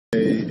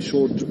A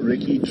short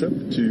recce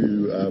trip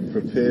to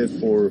prepare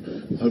for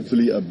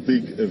hopefully a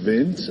big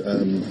event,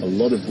 a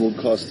lot of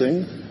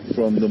broadcasting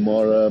from the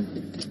Mara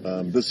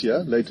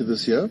later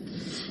this year.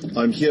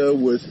 I'm here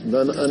with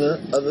none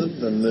other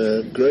than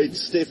the great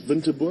Steph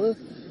Winterboer,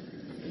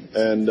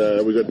 and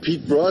we've got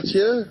Pete Braat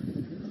here,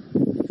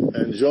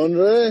 and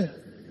Genre,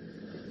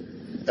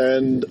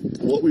 and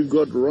what we've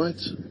got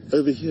right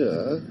over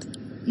here,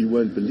 you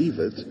won't believe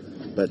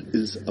it, but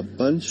is a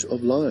bunch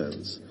of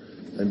lions.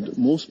 And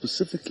more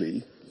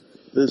specifically,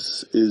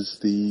 this is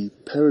the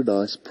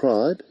Paradise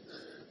Pride,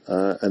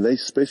 and they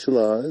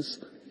specialize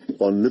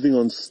on living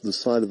on the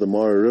side of the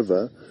Mara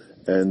River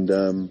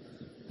and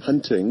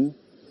hunting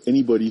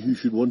anybody who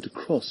should want to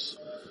cross,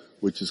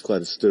 which is quite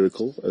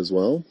hysterical as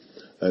well.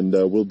 And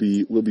we'll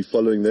be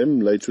following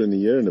them later in the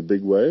year in a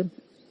big way.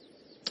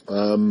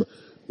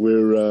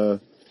 We're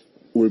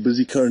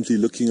busy currently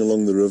looking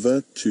along the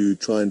river to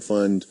try and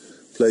find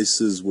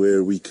places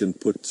where we can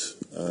put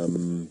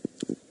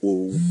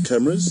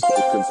cameras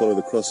that can follow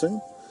the crossing,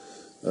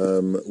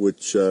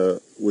 which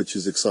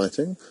is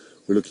exciting.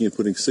 We're looking at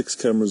putting 6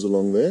 cameras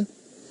along there.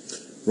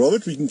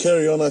 Robert, we can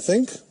carry on, I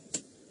think.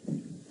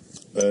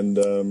 And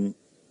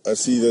I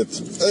see that,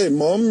 hey,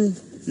 Mom,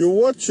 you're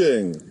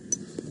watching.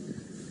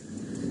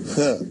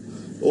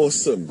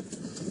 Awesome.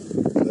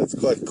 That's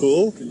quite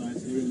cool.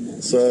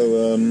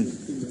 So,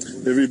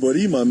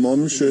 everybody, my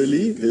mom,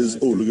 Shirley, is...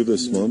 Oh, look at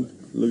this, Mom.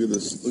 Look at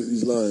this. Look at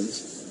these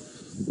lions.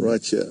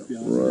 Right here.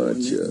 Right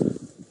here.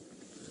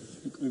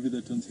 Look over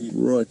that one's head.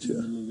 Right here.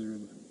 In the middle of the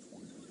river.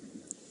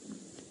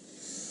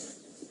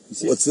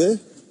 What's there?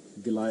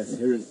 Goliath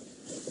heron.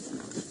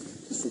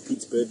 It's for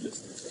Pete's bird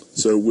list.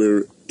 So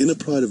we're in a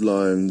pride of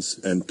lions,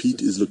 and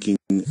Pete is looking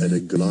at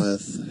a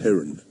Goliath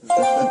heron.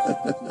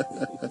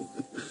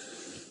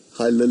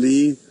 Hi,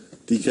 Lily,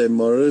 DK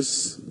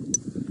Morris.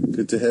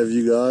 Good to have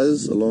you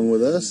guys along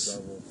with us.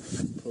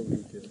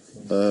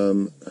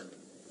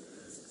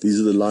 These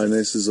are the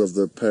lionesses of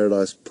the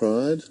Paradise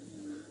Pride,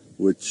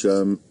 which,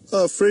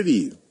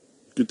 Freddie,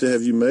 good to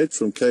have you, mate,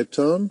 from Cape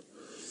Town.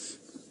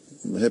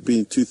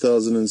 Happy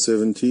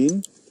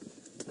 2017.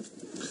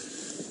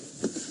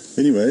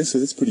 Anyway, so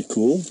that's pretty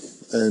cool.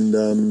 And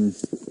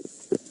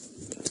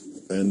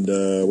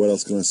what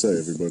else can I say,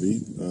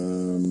 everybody?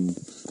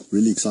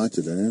 Really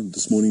excited, eh?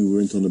 This morning we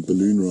went on a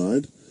balloon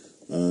ride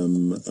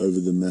over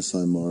the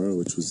Masai Mara,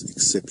 which was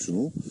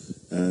exceptional.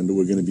 And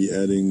we're going to be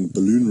adding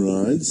balloon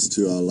rides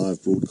to our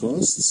live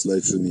broadcasts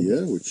later in the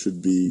year, which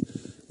should be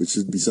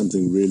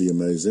something really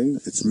amazing.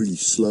 It's really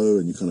slow,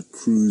 and you kind of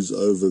cruise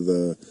over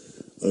the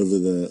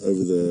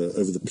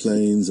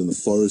plains and the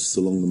forests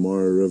along the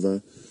Mara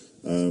River,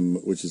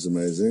 which is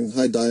amazing.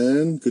 Hi,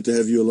 Diane, good to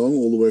have you along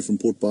all the way from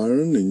Port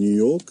Byron in New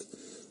York.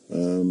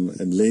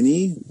 And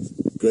Lenny,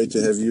 great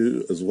to have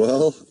you as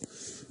well.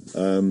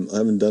 I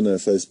haven't done a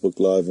Facebook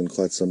Live in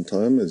quite some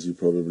time, as you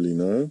probably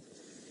know.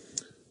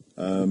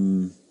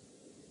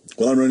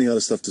 Well, I'm running out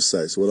of stuff to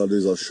say, so what I'll do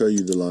is I'll show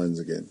you the lions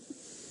again.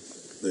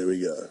 There we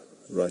go,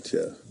 right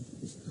here.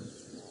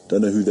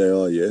 Don't know who they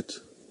are yet,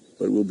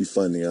 but we'll be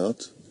finding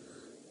out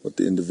what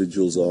the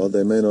individuals are.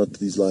 They may not,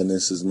 these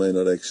lionesses may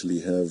not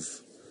actually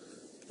have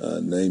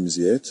names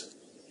yet,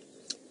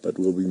 but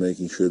we'll be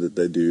making sure that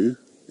they do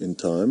in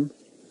time.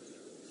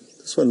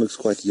 This one looks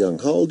quite young.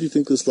 How old do you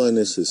think this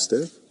lioness is,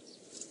 Steph?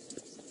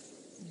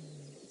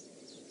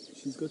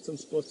 She's got some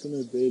spots on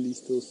her belly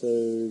still,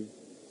 so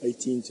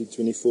 18 to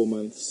 24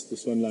 months.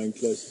 This one lying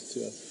closer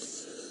to us.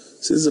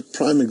 So this is a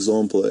prime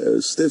example.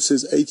 Steph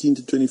says 18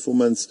 to 24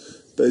 months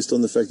based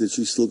on the fact that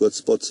she's still got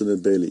spots on her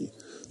belly.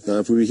 Now,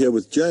 if we were here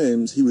with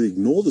James, he would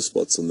ignore the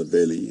spots on the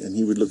belly and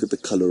he would look at the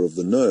color of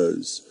the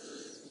nose.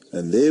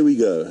 And there we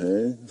go,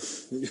 hey?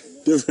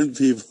 Different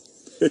people.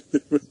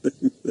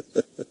 Different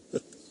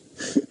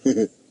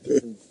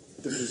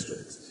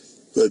strokes.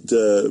 But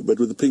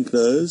with a pink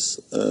nose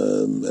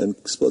and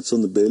spots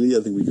on the belly, I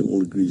think we can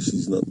all agree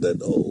she's not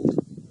that old.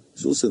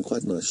 She's also in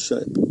quite nice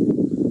shape. A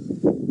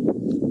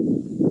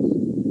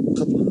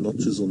couple of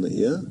notches on the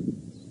ear,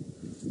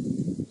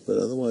 but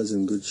otherwise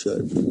in good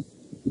shape.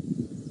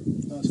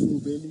 Nice full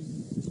belly.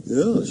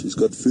 Yeah, she's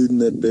got food in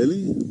that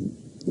belly.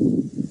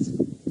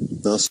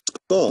 Now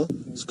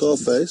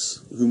Scarface,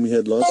 whom we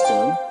had last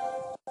time,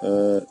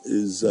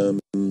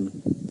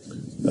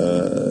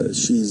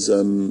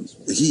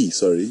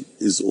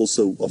 is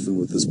also often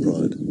with this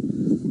pride.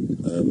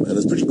 And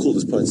it's pretty cool.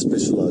 This pride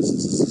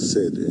specializes, as I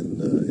said,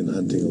 in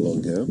hunting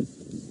along here.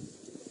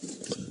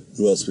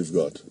 Who else we've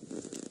got?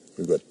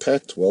 We've got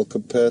Pat.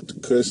 Welcome,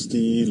 Pat.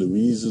 Kirsty.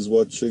 Louise is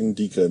watching.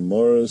 DK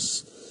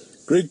Morris.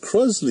 Greg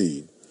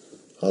Crosley.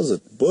 How's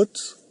it,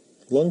 But?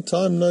 Long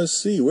time no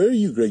see. Where are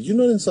you, Greg? You're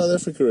not in South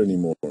Africa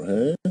anymore,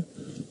 hey?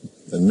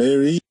 And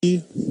Mary.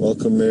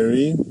 Welcome,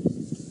 Mary.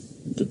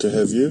 Good to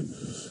have you.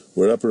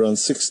 We're up around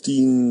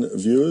 16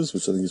 viewers,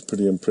 which I think is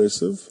pretty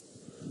impressive.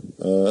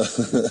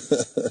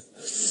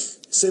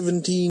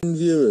 17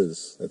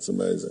 viewers. That's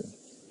amazing.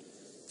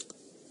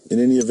 In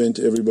any event,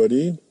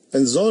 everybody.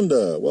 And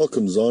Zonda.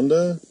 Welcome,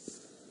 Zonda.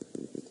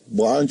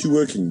 Why aren't you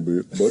working,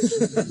 Butch?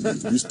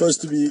 You're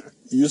supposed to be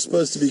you're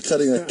supposed to be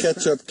cutting a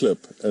catch-up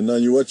clip, and now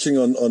you're watching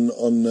on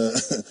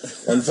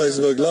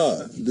Facebook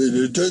Live.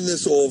 Turn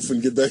this off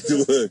and get back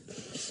to work.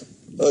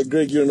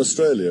 Greg, you're in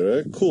Australia,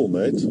 eh? Cool,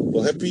 mate.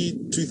 Well, happy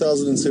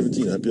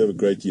 2017. I hope you have a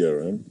great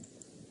year, eh?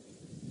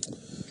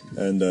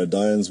 And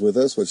Diane's with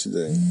us. What's she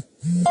doing?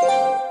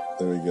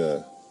 There we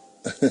go.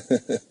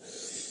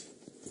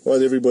 All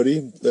right,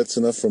 everybody. That's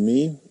enough from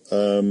me.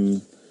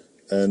 And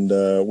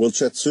we'll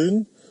chat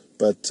soon.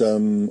 But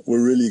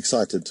we're really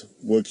excited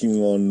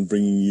working on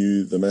bringing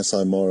you the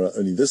Masai Mara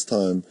only this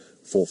time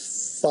for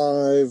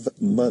 5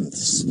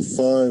 months.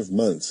 5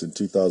 months in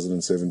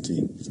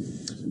 2017.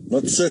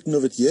 Not certain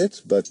of it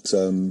yet, but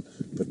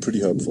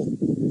pretty hopeful.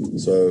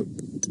 So,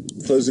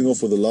 closing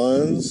off with the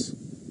Lions.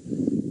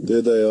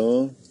 There they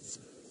are.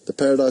 The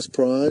Paradise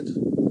Pride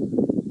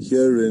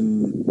here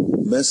in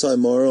Masai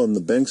Mara on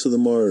the banks of the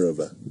Mara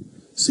River.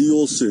 See you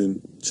all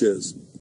soon. Cheers.